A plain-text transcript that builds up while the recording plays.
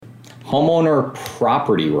Homeowner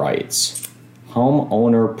property rights.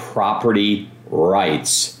 Homeowner property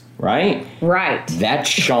rights, right? Right. That's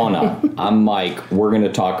Shana. I'm Mike. We're going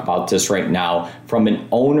to talk about this right now from an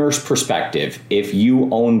owner's perspective. If you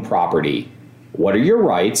own property, what are your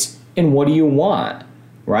rights and what do you want,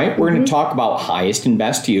 right? We're going to talk about highest and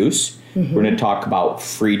best use. We're going to talk about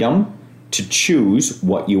freedom to choose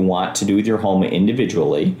what you want to do with your home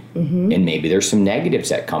individually. And maybe there's some negatives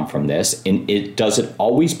that come from this. And does it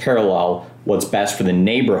always parallel what's best for the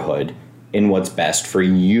neighborhood and what's best for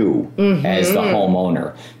you as the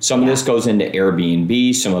homeowner? Some of this goes into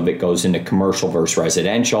Airbnb. Some of it goes into commercial versus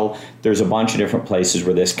residential. There's a bunch of different places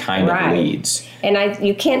where this kind of leads. And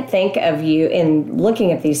you can't think of you in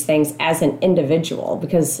looking at these things as an individual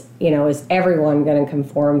because, is everyone going to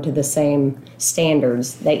conform to the same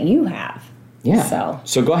standards that you have? Yeah.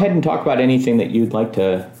 So go ahead and talk about anything that you'd like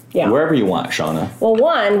to, wherever you want, Shana. Well,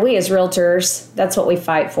 one, we as realtors, that's what we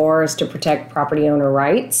fight for, is to protect property owner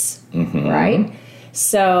rights, right?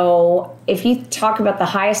 So if you talk about the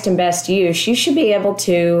highest and best use, you should be able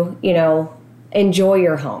to, enjoy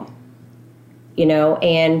your home,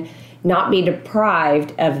 and not be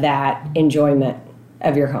deprived of that enjoyment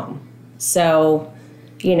of your home. So,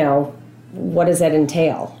 what does that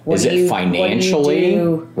entail? Is it financially,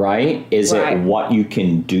 right? Is it what you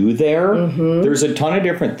can do there? There's a ton of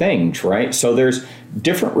different things, right? So there's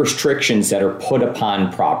different restrictions that are put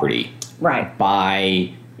upon property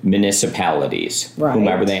by municipalities,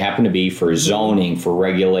 whomever they happen to be, for zoning, for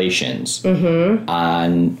regulations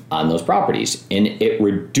on those properties. And it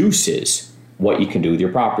reduces what you can do with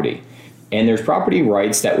your property. And there's property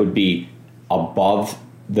rights that would be above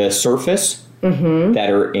the surface,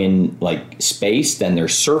 that are in like space. Then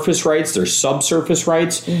there's surface rights, there's subsurface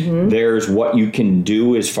rights. There's what you can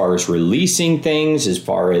do as far as releasing things, as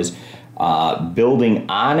far as building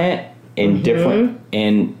on it, and different.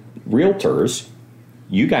 And realtors,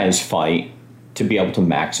 you guys fight to be able to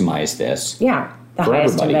maximize this. Yeah, the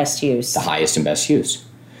highest and best use. The highest and best use.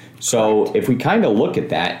 So if we kind of look at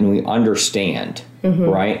that and we understand,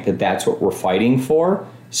 right, that that's what we're fighting for,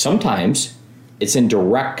 sometimes it's in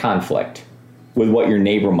direct conflict with what your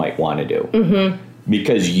neighbor might want to do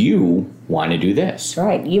because you want to do this.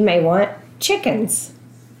 Right. You may want chickens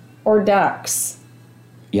or ducks.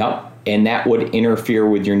 Yep. And that would interfere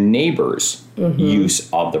with your neighbor's use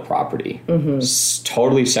of the property.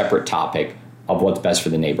 Totally separate topic of what's best for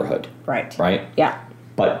the neighborhood. Right. Right? Yeah.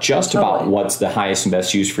 But just about what's the highest and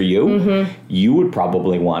best use for you, you would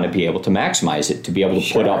probably want to be able to maximize it, to be able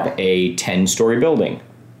to put up a 10-story building,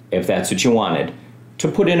 if that's what you wanted, to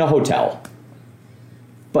put in a hotel.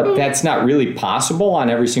 But that's not really possible on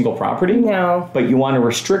every single property. No. But you want to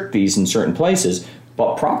restrict these in certain places.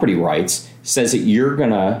 But property rights says that you're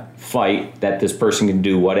going to fight that this person can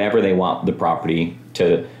do whatever they want the property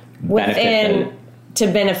to benefit. To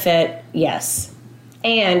benefit, yes.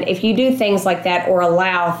 And if you do things like that or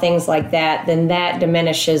allow things like that, then that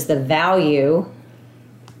diminishes the value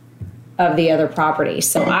of the other property.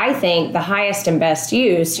 So I think the highest and best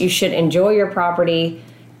use, you should enjoy your property,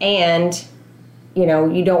 and you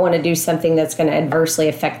don't want to do something that's going to adversely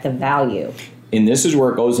affect the value. And this is where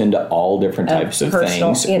it goes into all different types of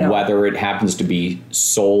things, whether it happens to be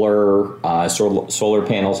solar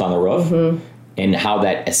panels on the roof and how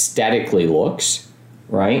that aesthetically looks,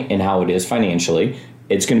 right, and how it is financially.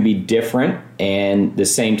 It's going to be different, and the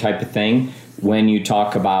same type of thing when you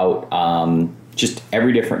talk about just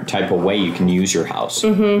every different type of way you can use your house,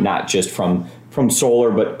 not just from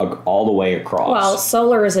solar, but all the way across. Well,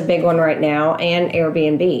 solar is a big one right now, and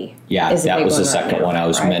Airbnb. Yeah, that was the second one. I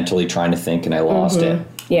was mentally trying to think, and I lost it.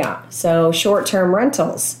 Yeah, so short-term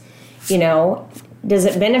rentals. Does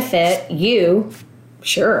it benefit you?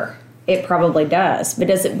 Sure, it probably does. But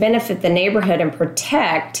does it benefit the neighborhood and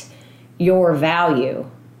protect your value?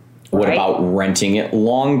 What about renting it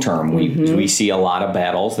long-term? We see a lot of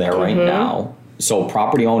battles there right now. So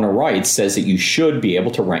property owner rights says that you should be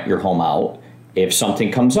able to rent your home out if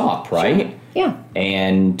something comes up, right? Sure. Yeah.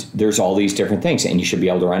 And there's all these different things, and you should be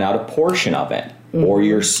able to rent out a portion of it, or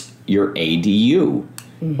your ADU,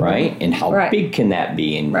 right? And how big can that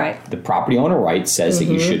be? And the property owner rights says that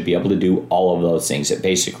you should be able to do all of those things. It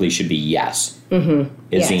basically should be yes,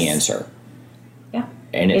 is the answer. Yeah.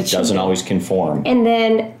 And it doesn't always conform. And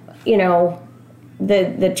then,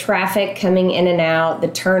 the traffic coming in and out, the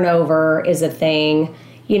turnover is a thing,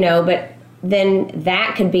 but then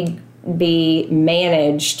that could be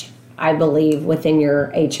managed, I believe, within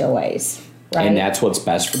your HOAs. Right? And that's what's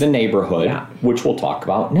best for the neighborhood, which we'll talk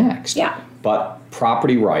about next. Yeah. But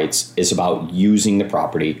property rights is about using the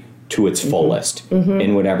property to its fullest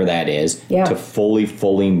in whatever that is to fully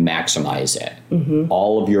maximize it.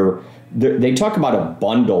 All of your, they talk about a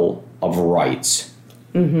bundle of rights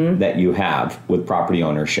that you have with property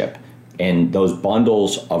ownership. And those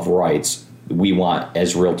bundles of rights, we want,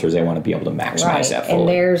 as realtors, they want to be able to maximize that fully. And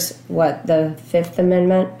there's the Fifth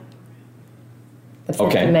Amendment? The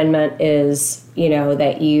Fifth Amendment is,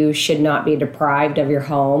 that you should not be deprived of your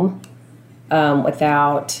home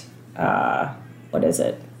without,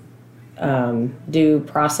 due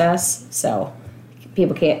process. So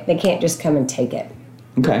people can't just come and take it.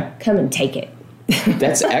 Okay. Come and take it.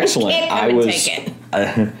 That's excellent. I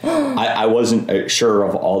wasn't sure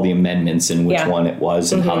of all the amendments and which one it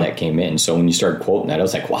was and how that came in. So when you started quoting that, I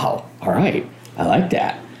was like, wow, all right. I like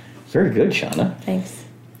that. Very good, Shana. Thanks.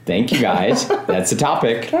 Thank you, guys. That's the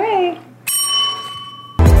topic. Okay.